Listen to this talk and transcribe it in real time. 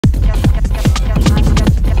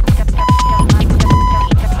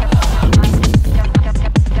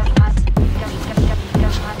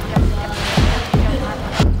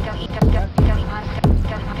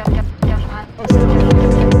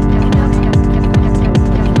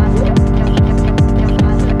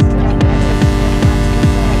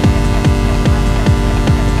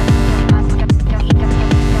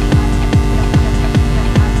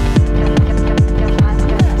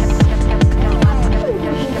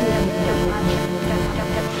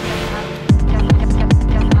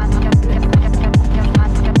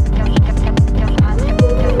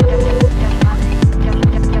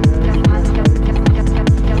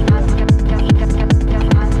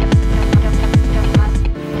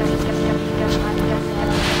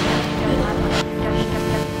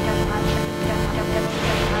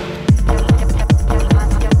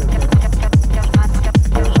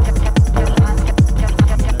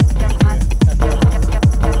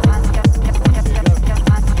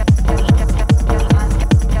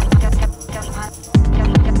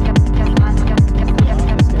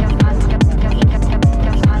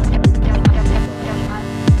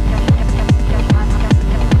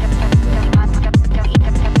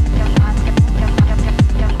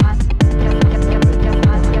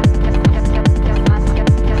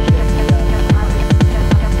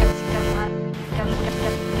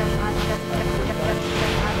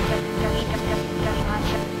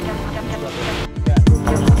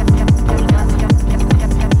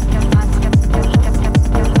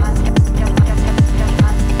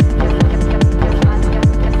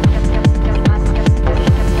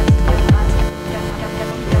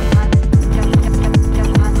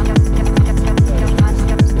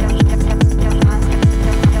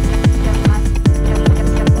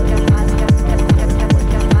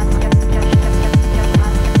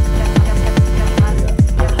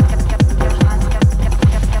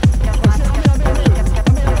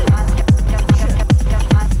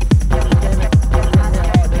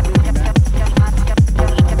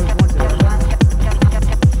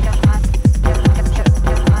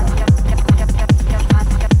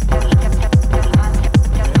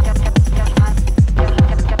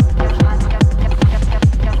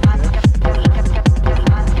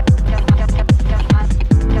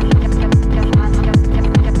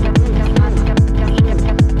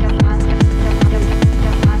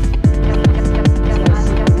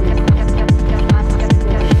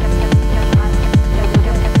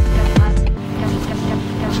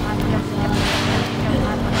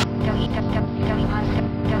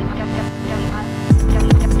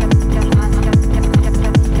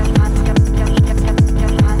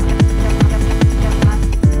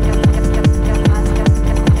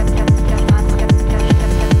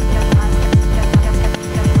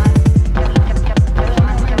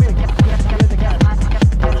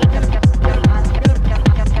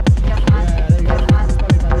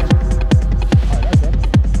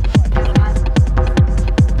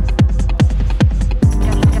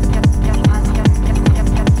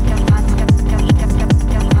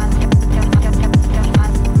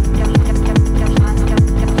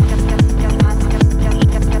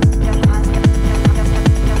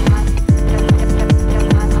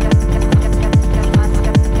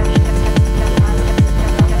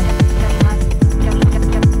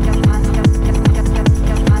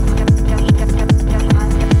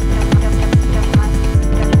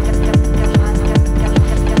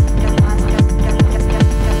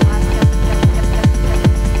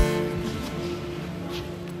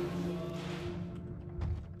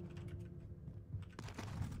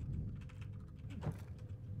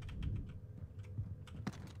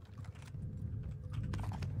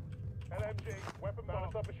MG, weapon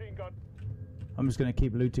mounted submachine gun. I'm just gonna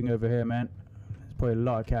keep looting over here, man. There's probably a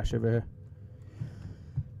lot of cash over here.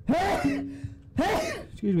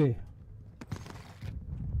 Excuse me.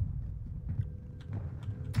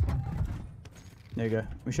 There you go.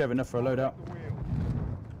 We should have enough for a loadout.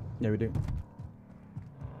 Yeah, we do.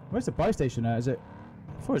 Where's the buy station at? Is it?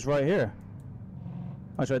 I thought it's right here.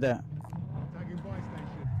 Oh, it's right there. Tagging buy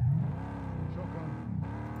station. Shotgun.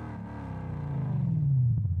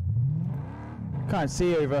 Can't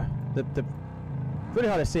see over the really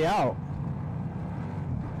hard to see out.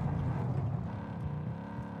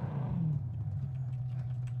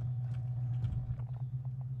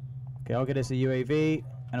 Okay, I'll get us a UAV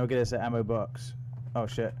and I'll get us an ammo box. Oh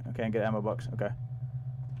shit, okay, and get an ammo box, okay.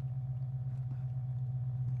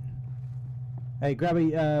 Hey, grab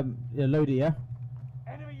a loader, yeah?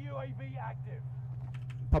 Enemy UAV active.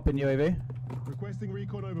 Pop in UAV. Requesting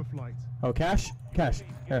recon overflight. Oh, cash? Cash.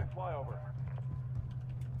 Here. Flyover.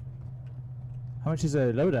 How much is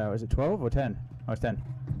a loadout? Is it 12 or 10? Oh, it's 10.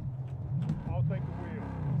 I'll take the wheel.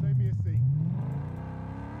 Save me a seat.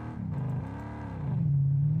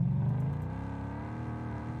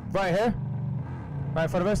 Right here. Right in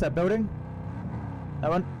front of us, that building. That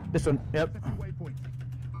one. This one. Yep. Waypoint.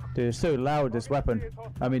 Dude, it's so loud, this weapon.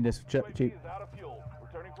 I mean, this jeep. UAV is out of fuel.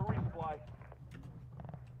 Returning for resupply.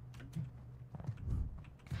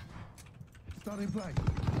 Starting play.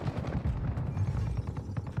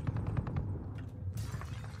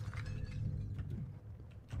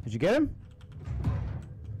 Did you get him?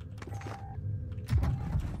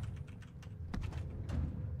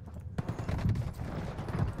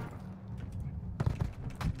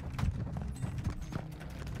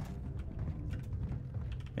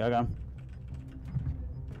 Yeah, I got him.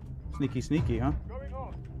 Sneaky, sneaky, huh? Going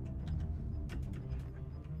on.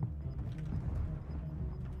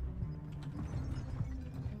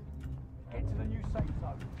 Get to the new safe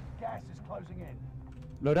zone. Gas is closing in.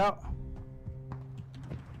 Load out.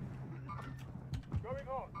 Going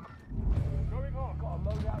on. Going on. Got a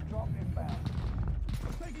loadout drop inbound.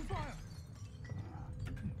 Taking fire.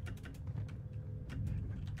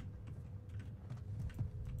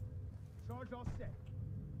 Charge all set.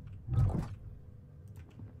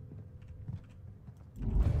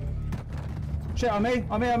 Shit, on me,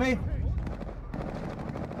 on me, on me.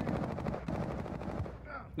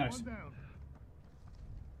 Nice. One down.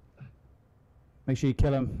 Make sure you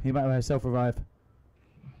kill him. He might have self-revive.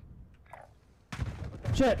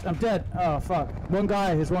 Shit, I'm dead. Oh, fuck. One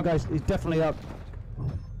guy, there's one guy, he's definitely up.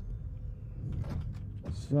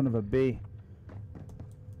 Son of a bee.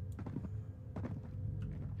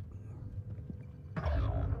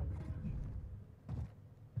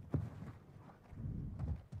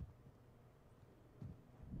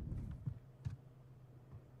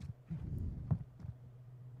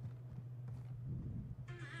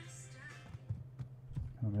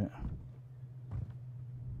 Oh, yeah.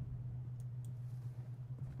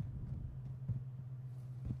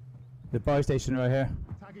 The buy station right here.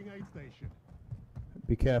 Tagging aid station.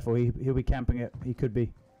 Be careful, he'll be camping it. He could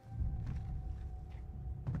be.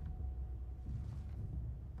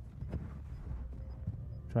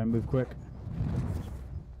 Try and move quick.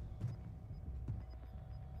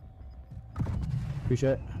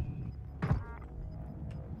 Appreciate it.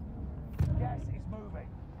 Gas is moving.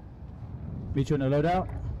 Meet you on the loadout.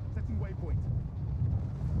 Setting waypoint.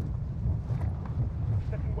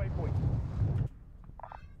 Setting waypoint.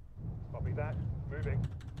 Copy that. Moving.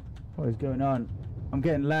 What is going on? I'm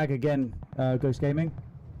getting lag again, Ghost Gaming.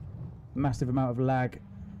 Massive amount of lag.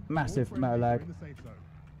 Massive amount of lag. In the safe zone.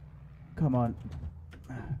 Come on.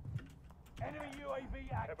 Enemy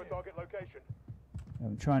UAV active. Have a target location.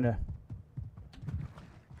 I'm trying to...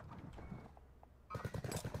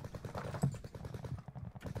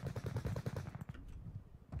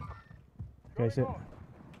 Okay, so...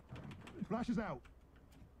 Flashes out.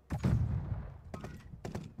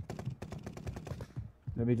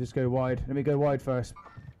 Let me just go wide. Let me go wide first.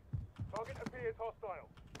 Target appears hostile.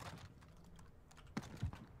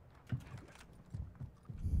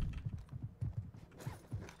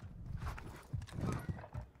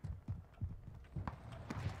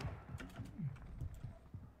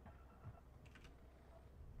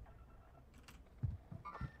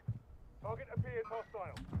 Target appears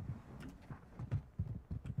hostile.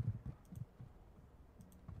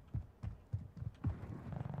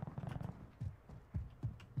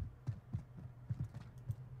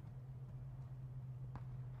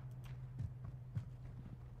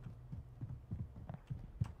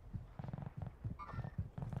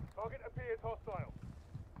 Target appears hostile.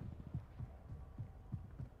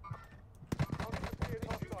 Target appears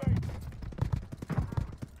hostile.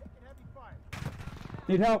 Taking heavy fire.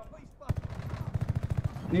 Need help.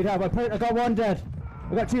 Need help. I got one dead.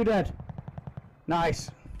 I got two dead.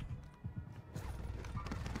 Nice.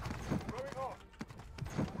 Going on.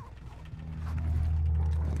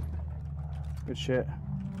 Good shit.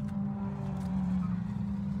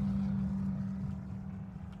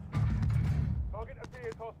 Target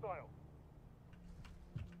appears hostile.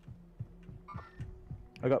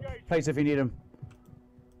 I got plates if you need them.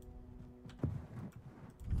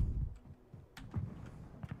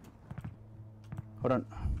 Hold on.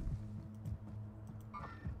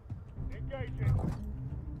 Engaging.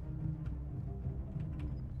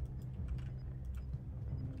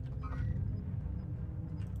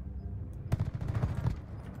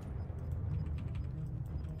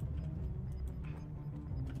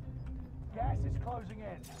 Gas is closing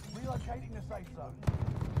in. Relocating the safe zone.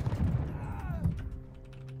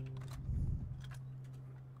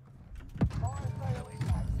 Fire sale is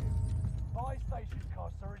active. Buy station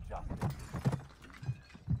costs are adjusted.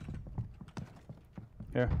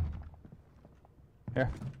 Here.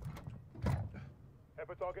 Here. Have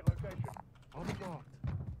a target location. On the mark.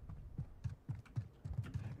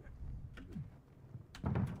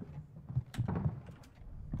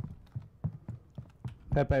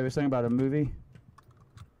 Pepe was saying about a movie.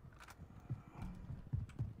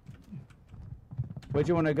 Where'd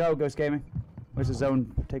you want to go, Ghost Gaming? Where's the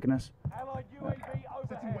zone taking us? Allied UAV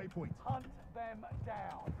overhead. Waypoint. Hunt them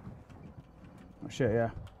down. Oh shit, yeah.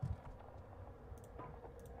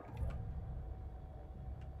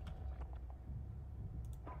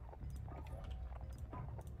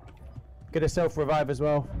 Get a self-revive as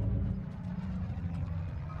well.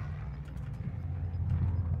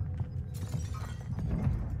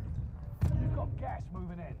 You've got gas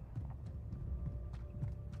moving in.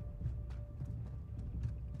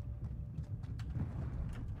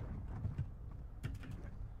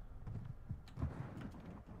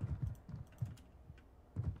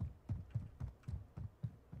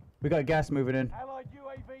 We got gas moving in. Allied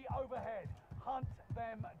UAV overhead. Hunt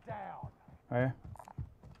them down. Right here.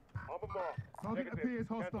 On the mark. Target appears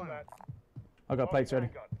hostile. I got plates ready.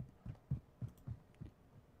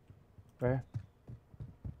 Right here.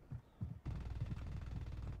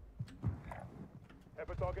 Have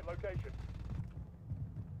a target location.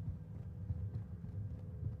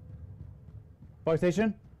 Buy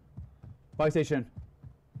station. Buy station.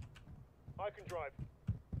 I can drive.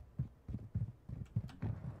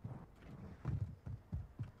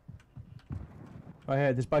 Right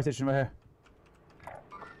here. This buy station right here.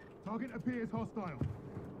 Target appears hostile.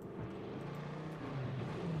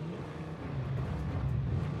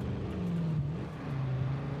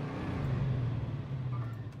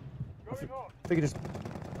 Going on. I think it just.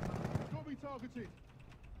 Got me targeted.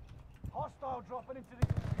 Hostile dropping into the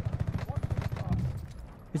area. Watch the sky.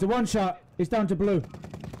 It's a one shot. It's down to blue.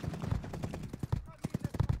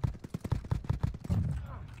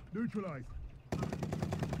 Neutralized.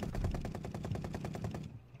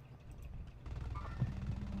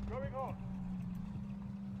 Going on.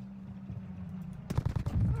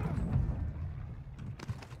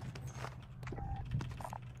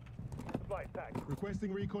 Flight tag.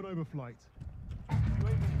 Requesting recon overflight.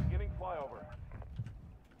 UAV beginning flyover.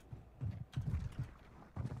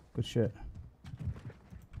 Good shit.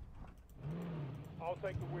 I'll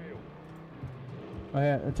take the wheel. Right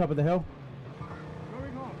here, at the top of the hill.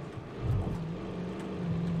 Going on.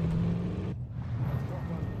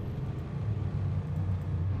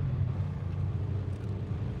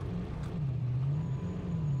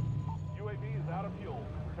 UAV is out of fuel.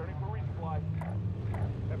 Returning for resupply.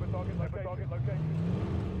 Have a target location.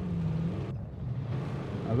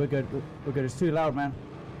 Oh, we're good. We're good. It's too loud, man.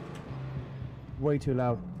 Way too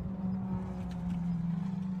loud.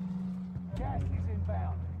 Gas is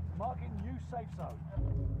inbound. Marking new safe zone.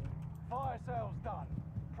 Fire sales done.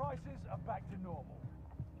 Prices are back to normal.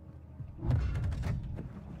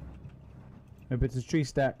 Maybe it's a tree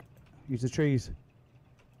stack. Use the trees.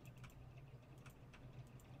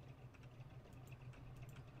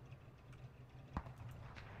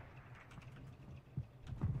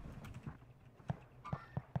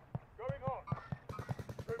 Going on.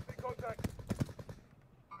 Troops in contact.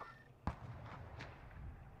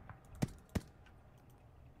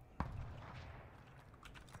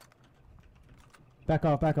 Back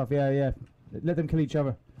off, back off. Yeah, yeah. Let them kill each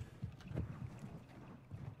other.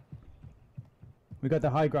 We got the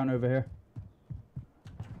high ground over here.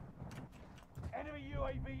 Enemy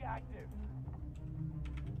UAV active.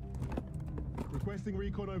 Requesting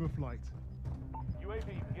recon overflight.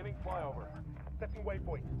 UAV beginning flyover. Setting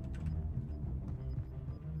waypoint.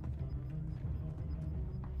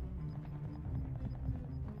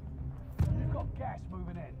 You've We've got gas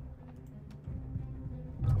moving in.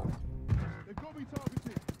 They've got me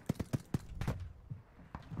targeted.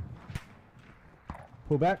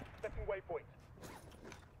 Pull back. Second waypoint.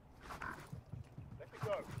 Let it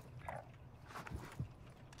go.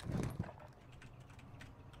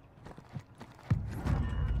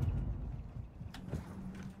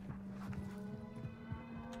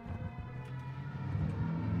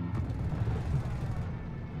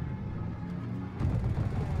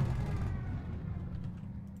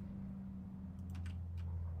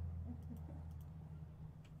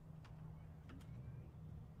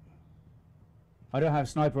 I don't have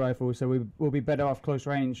sniper rifles, so we'll be better off close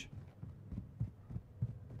range.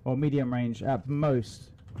 Or medium range at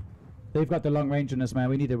most. They've got the long range on us, man.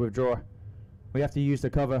 We need to withdraw. We have to use the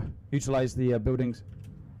cover, utilize the buildings,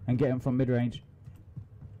 and get them from mid range.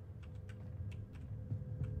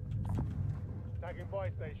 Tagging buy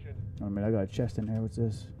station. I mean, I got a chest in here. What's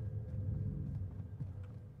this?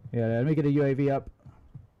 Yeah, let me get a UAV up.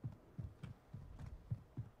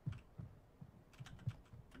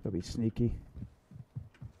 Gotta be sneaky.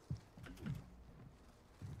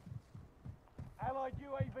 Allied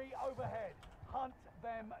UAV overhead. Hunt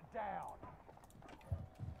them down.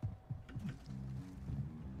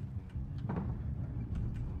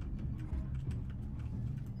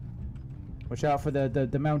 Watch out for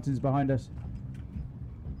the mountains behind us.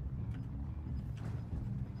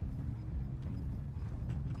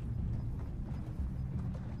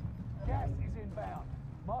 Gas is inbound.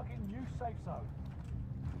 Marking new safe zone.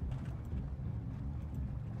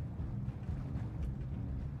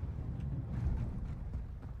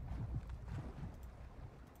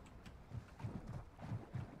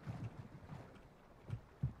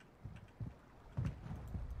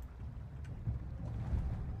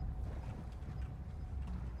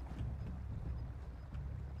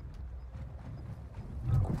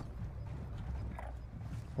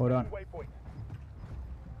 Hold on. Waypoint.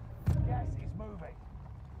 Gas is moving.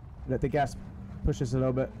 Let the gas push us a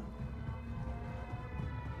little bit.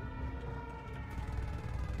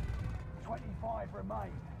 25 remain.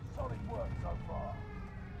 Solid work so far.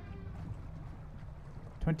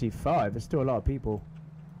 25? There's still a lot of people.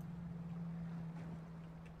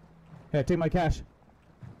 Here, take my cash.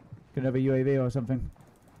 Gonna have a UAV or something.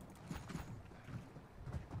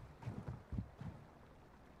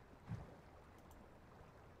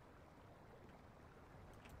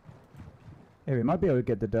 Yeah, we might be able to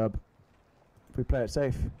get the dub if we play it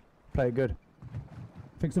safe, play it good.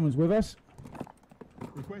 Think someone's with us?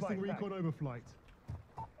 Requesting recon overflight.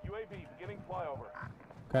 UAV beginning flyover.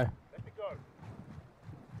 Okay. Let it go.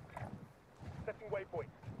 Setting waypoint.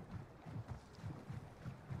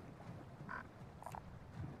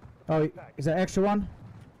 Oh, is that extra one?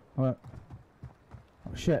 Oh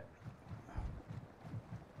shit.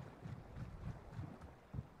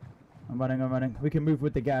 I'm running. We can move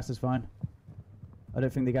with the gas, it's fine. I don't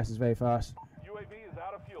think the gas is very fast. UAV is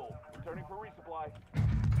out of fuel. Returning for resupply.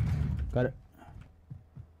 Got it.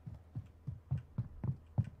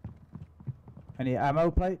 Any ammo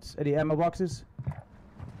plates? Any ammo boxes?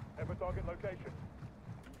 Have a target location.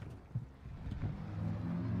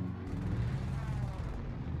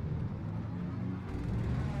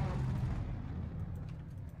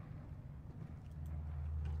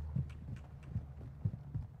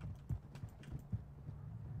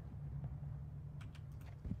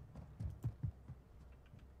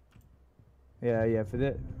 Yeah, for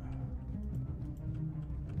that.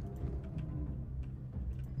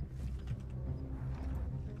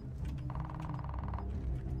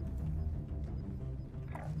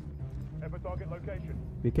 Have a target location.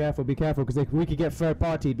 Be careful, because we could get third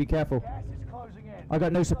party. Be careful. Gas is closing in. I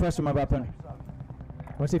got no suppressor on my weapon. Safe zone.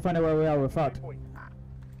 Once they find out where we are, we're fucked. Waypoint.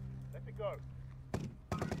 Let it go.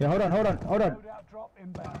 Yeah, hold on. Loadout drop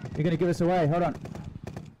inbound. You're gonna give us away. Hold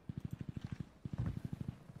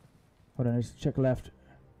on, let's check left.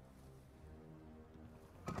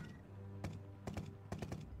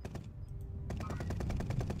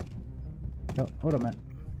 Oh, hold on, man.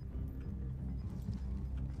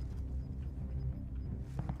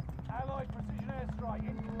 Allied precision airstrike.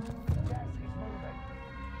 Gas is moving.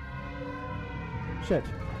 Shit.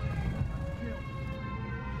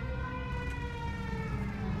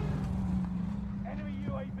 Enemy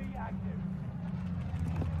UAV active.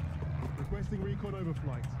 Requesting recon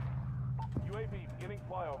overflight. UAV beginning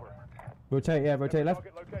flyover. Rotate left.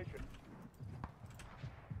 Target location.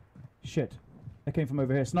 Shit. That came from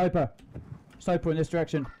over here. Sniper in this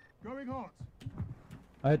direction. Going hot.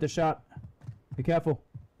 I heard the shot. Be careful.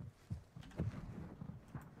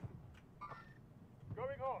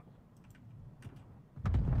 Going hot.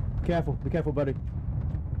 Be careful, buddy.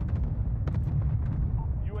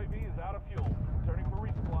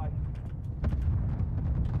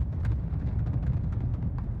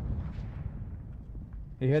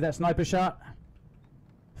 You hear that sniper shot?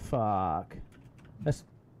 Fuck.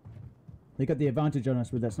 They got the advantage on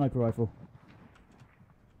us with that sniper rifle.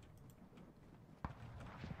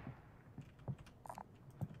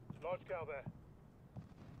 Large cow there.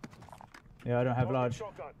 Yeah, I don't have Target large.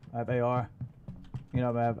 shotgun. I have AR. You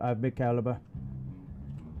know, I have big caliber.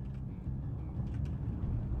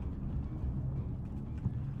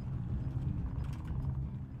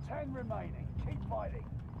 Ten remaining. Keep fighting.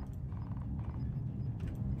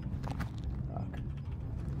 Fuck.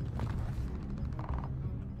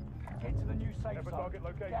 Get to the new safe Have a zone. target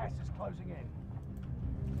location. Gas is closing in.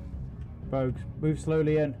 Rogues, move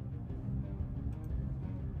slowly in.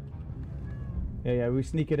 Yeah, we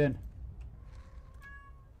sneak it in.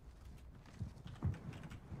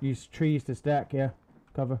 Use trees to stack, yeah.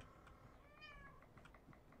 Cover.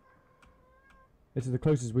 This is the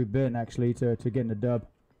closest we've been, actually, to getting a dub.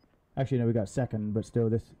 Actually, no, we got second, but still,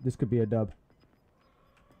 this could be a dub.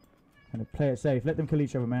 And play it safe. Let them kill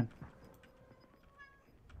each other, man.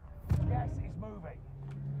 Gas is moving.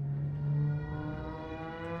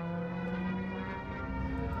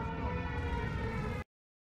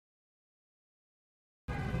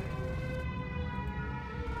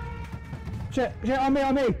 Shit, on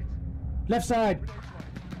me! Left side.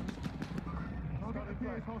 Target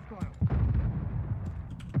appears hostile.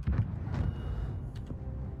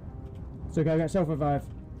 It's okay, I got self-revive.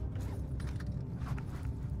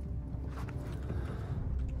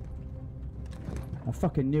 I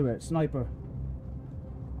fucking knew it. Sniper.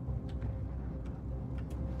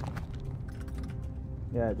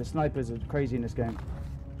 Yeah, the snipers are crazy in this game.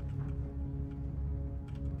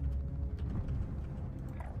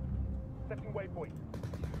 Setting waypoint.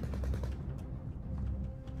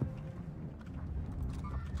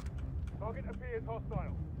 Target appears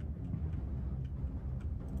hostile.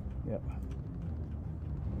 Yep.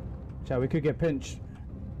 Chat, we could get pinched.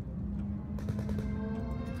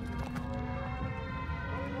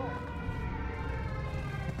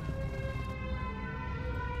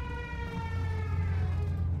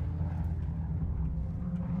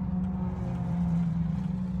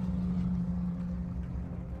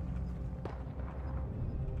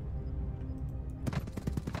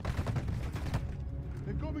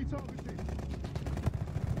 They've got me targeted.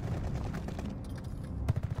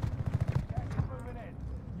 Gas is moving in.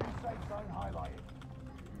 New safe zone highlighted.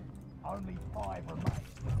 Only 5 remain.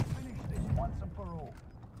 Finish this once and for all.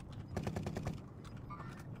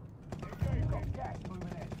 We've got gas moving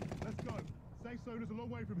in. Let's go. Safe zone is a long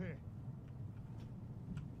way from here.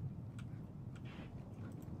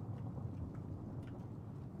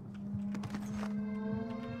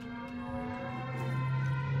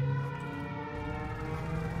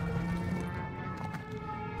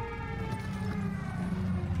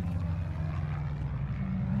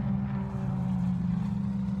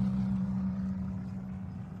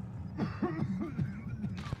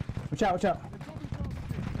 Watch out, watch out. They've got me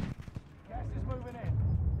targeted. Gas is moving in.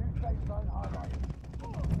 New safe zone highlighted.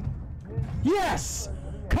 Yes!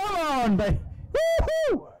 Come on, baby!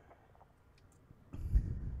 Woohoo!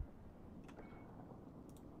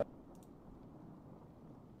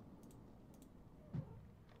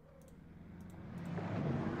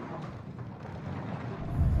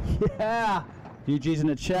 Yeah! GG's in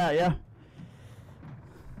the chat, yeah?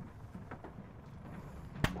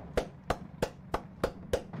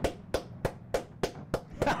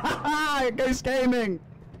 Ghost Gaming!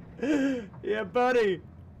 Yeah, buddy!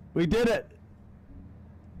 We did it!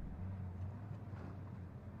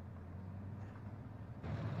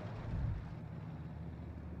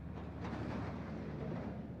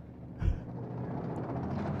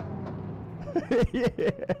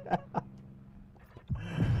 Yeah!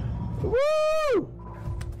 Woo!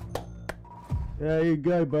 There you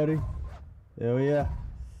go, buddy. Hell yeah.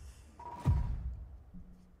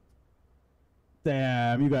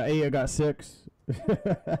 Damn, you got 8, I got 6.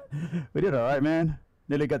 We did alright, man.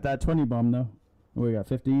 Nearly got that 20 bomb, though. We got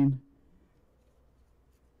 15.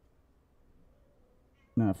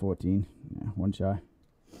 Nah, 14. Yeah, one shy.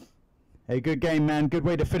 Hey, good game, man. Good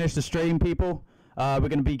way to finish the stream, people. We're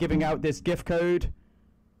going to be giving out this gift code.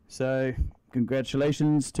 So,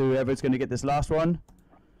 congratulations to whoever's going to get this last one.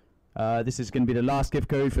 This is going to be the last gift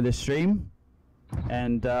code for this stream.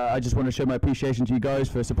 And I just want to show my appreciation to you guys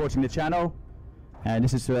for supporting the channel. And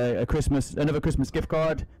this is another Christmas gift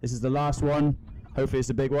card. This is the last one. Hopefully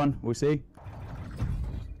it's a big one. We'll see.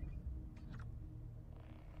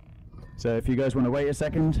 So if you guys want to wait a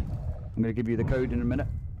second, I'm going to give you the code in a minute.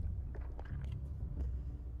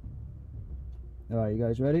 Alright, you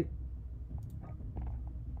guys ready?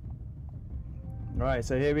 Alright,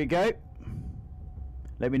 so here we go.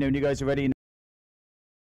 Let me know when you guys are ready.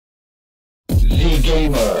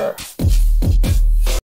 zgamer.